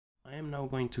am now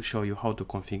going to show you how to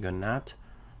configure NAT,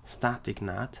 static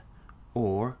NAT,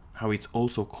 or how it's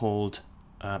also called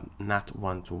NAT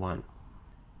one-to-one.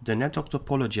 The network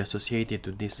topology associated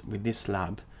with this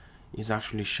lab is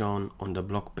actually shown on the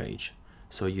block page,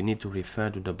 so you need to refer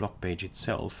to the block page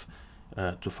itself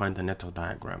to find the network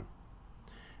diagram.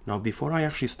 Now, before I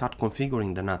actually start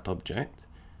configuring the NAT object,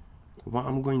 what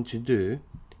I'm going to do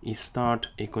is start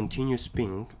a continuous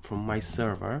ping from my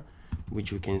server,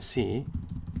 which you can see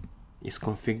is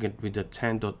configured with the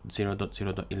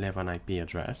 10.0.0.11 IP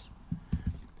address.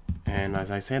 And as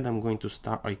I said, I'm going to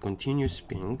start a continuous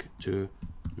ping to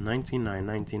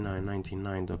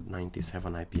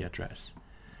 99.99.99.97 IP address.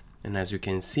 And as you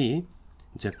can see,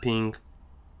 the ping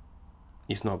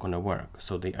is not going to work.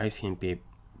 So the ICMP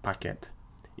packet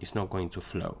is not going to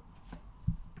flow.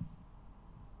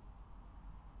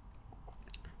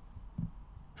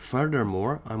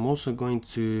 Furthermore, I'm also going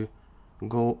to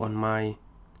go on my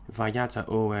Vayata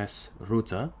OS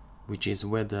router, which is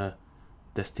where the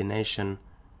destination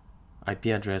IP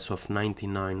address of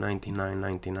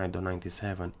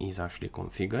 99.99.99.97 is actually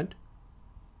configured.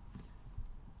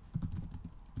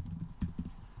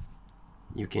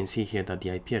 You can see here that the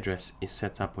IP address is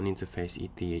set up on interface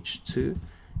ETH2,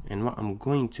 and what I'm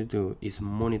going to do is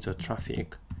monitor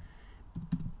traffic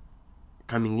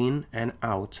coming in and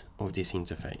out of this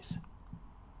interface.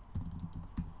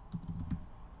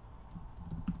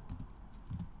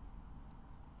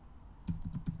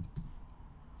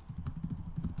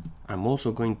 I'm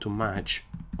also going to match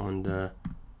on the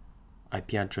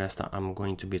IP address that I'm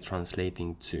going to be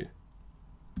translating to.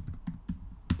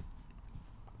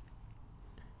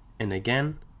 And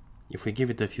again, if we give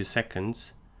it a few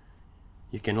seconds,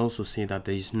 you can also see that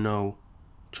there is no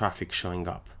traffic showing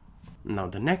up. Now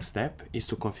the next step is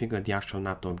to configure the actual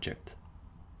NAT object.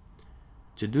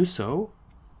 To do so,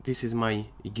 this is my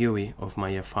GUI of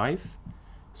my F5.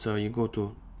 So you go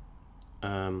to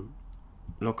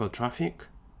local traffic,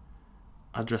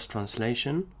 address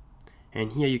translation,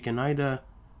 and here you can either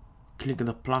click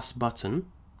the plus button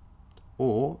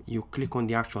or you click on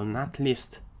the actual NAT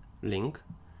list link,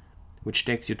 which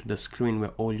takes you to the screen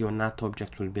where all your NAT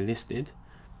objects will be listed.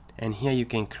 And here you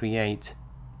can create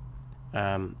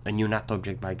a new NAT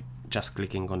object by just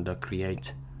clicking on the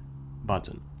create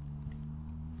button.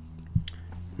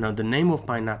 Now the name of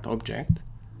my NAT object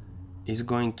is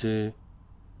going to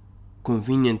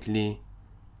conveniently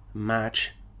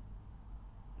match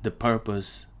the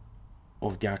purpose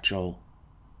of the actual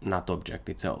NAT object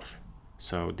itself.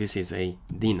 So this is a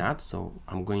DNAT, so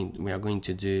we are going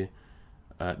to do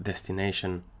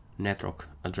destination network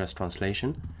address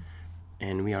translation,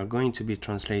 and we are going to be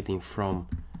translating from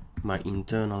my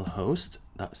internal host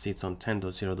that sits on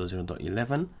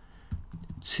 10.0.0.11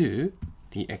 to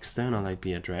the external IP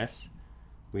address,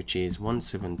 which is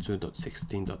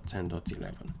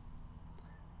 172.16.10.11.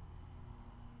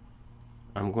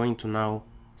 I'm going to now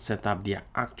set up the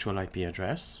actual IP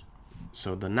address.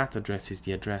 So the NAT address is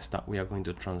the address that we are going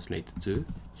to translate to.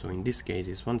 So in this case,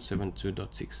 it's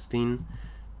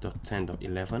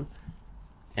 172.16.10.11,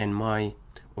 and my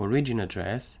origin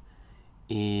address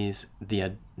is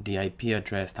the IP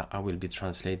address that I will be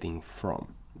translating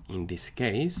from. In this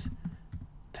case,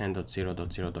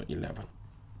 10.0.0.11.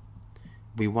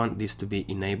 We want this to be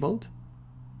enabled.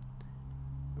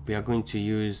 We are going to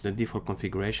use the default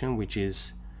configuration, which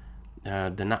is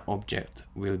the NAT object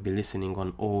will be listening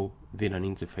on all VLAN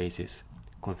interfaces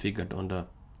configured on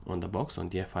the box, on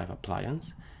the F5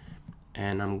 appliance,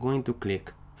 and I'm going to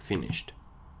click finished.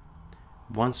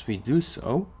 Once we do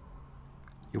so,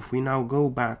 if we now go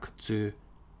back to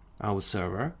our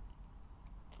server,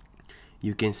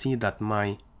 you can see that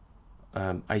my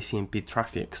ICMP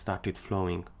traffic started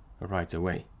flowing right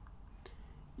away.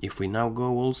 If we now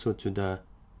go also to the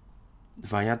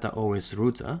Vayata OS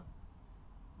router,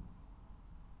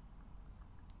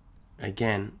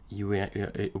 again,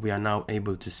 we are now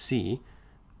able to see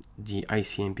the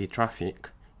ICMP traffic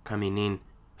coming in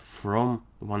from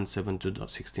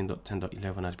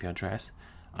 172.16.10.11 IP address,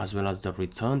 as well as the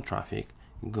return traffic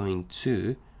going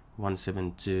to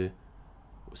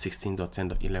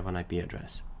 172.16.10.11 IP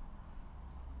address.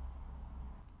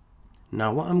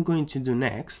 Now what I'm going to do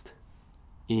next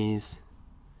is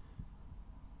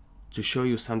to show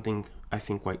you something I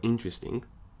think quite interesting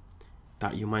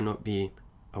that you might not be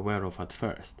aware of at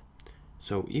first.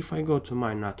 So if I go to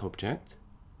my NAT object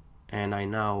and I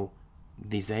now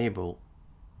disable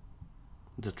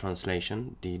the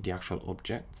translation, the actual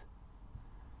object,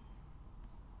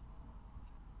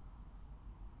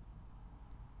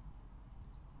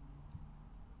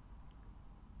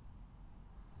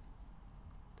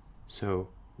 so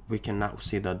we can now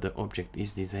see that the object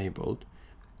is disabled.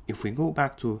 If we go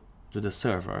back to the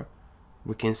server,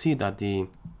 we can see that the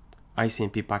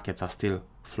ICMP packets are still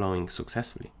flowing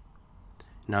successfully.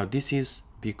 Now this is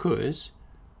because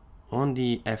on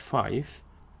the F5,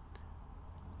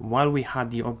 while we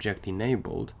had the object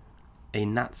enabled, a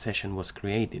NAT session was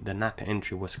created. The NAT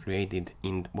entry was created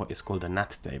in what is called a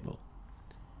NAT table.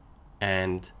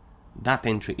 And that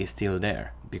entry is still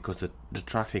there because the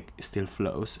traffic still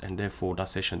flows, and therefore that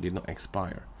session did not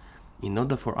expire. In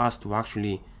order for us to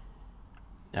actually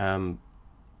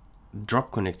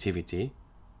drop connectivity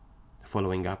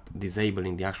following up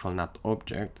disabling the actual NAT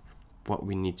object, what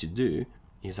we need to do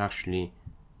is actually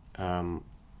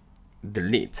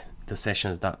delete the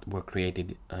sessions that were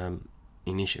created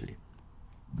initially.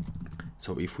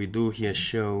 So if we do here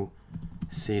show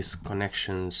sys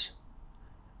connections,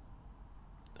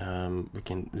 we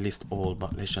can list all,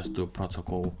 but let's just do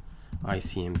protocol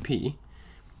ICMP.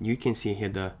 You can see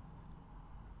here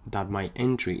that my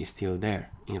entry is still there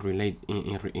in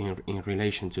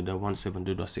relation to the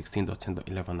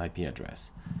 172.16.10.11 IP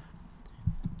address.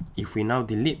 If we now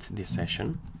delete this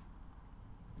session,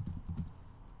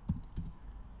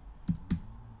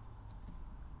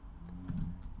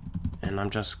 and I'm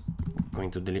just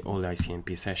going to delete all the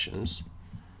ICMP sessions,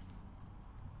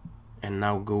 and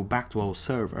now go back to our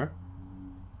server,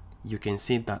 you can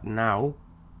see that now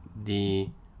the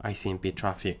ICMP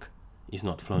traffic is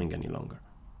not flowing any longer.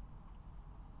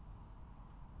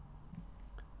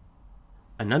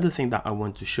 Another thing that I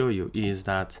want to show you is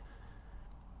that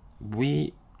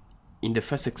in the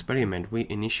first experiment, we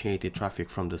initiated traffic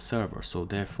from the server, so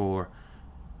therefore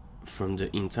from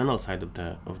the internal side of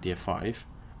the F5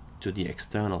 to the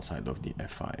external side of the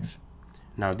F5.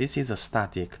 Now this is a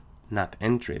static NAT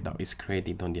entry that is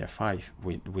created on the F5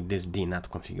 with this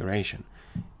DNAT configuration,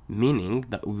 meaning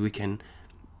that we can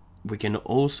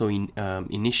also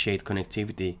initiate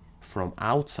connectivity from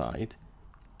outside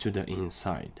to the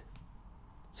inside.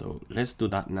 So let's do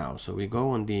that now. So we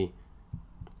go on the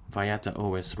Viata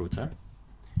OS router,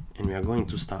 and we are going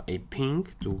to start a ping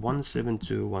to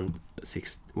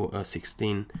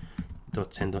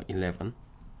 172.16.10.11.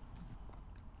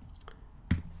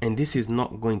 And this is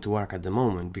not going to work at the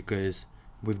moment because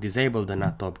we've disabled the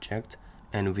NAT object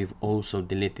and we've also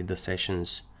deleted the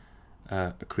sessions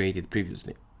created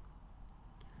previously.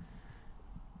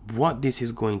 What this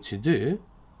is going to do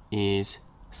is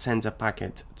send a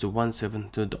packet to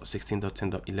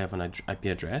 172.16.10.11 IP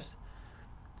address.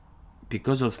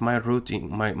 Because of my routing,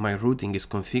 my routing is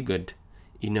configured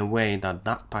in a way that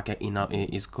that packet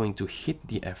is going to hit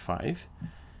the F5,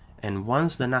 and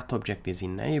once the NAT object is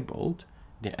enabled,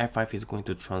 the F5 is going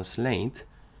to translate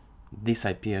this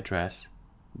IP address,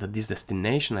 this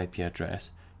destination IP address,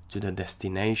 to the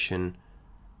destination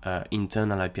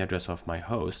internal IP address of my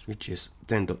host, which is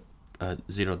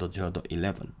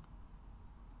 10.0.0.11.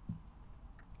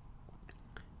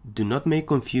 Do not make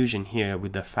confusion here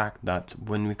with the fact that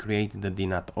when we created the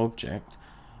DNAT object,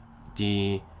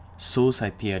 the source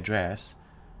IP address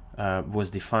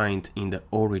was defined in the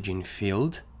origin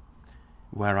field,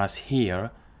 whereas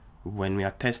here, when we are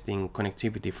testing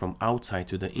connectivity from outside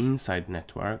to the inside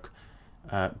network,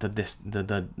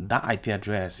 that IP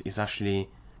address is actually,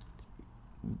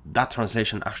 that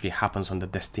translation actually happens on the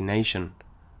destination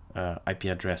IP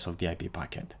address of the IP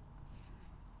packet.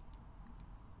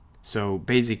 So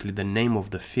basically the name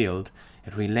of the field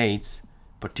relates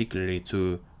particularly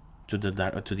to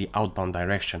the outbound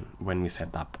direction when we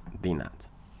set up DNAT.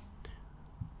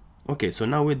 Okay, so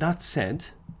now with that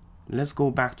said, let's go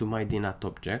back to my DNAT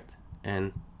object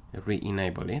and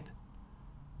re-enable it.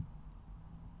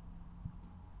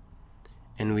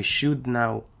 And we should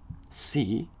now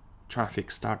see traffic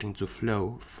starting to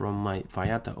flow from my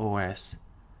Viata OS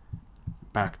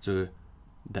back to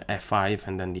the F5,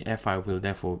 and then the F5 will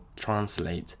therefore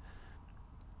translate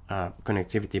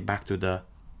connectivity back to the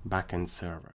backend server.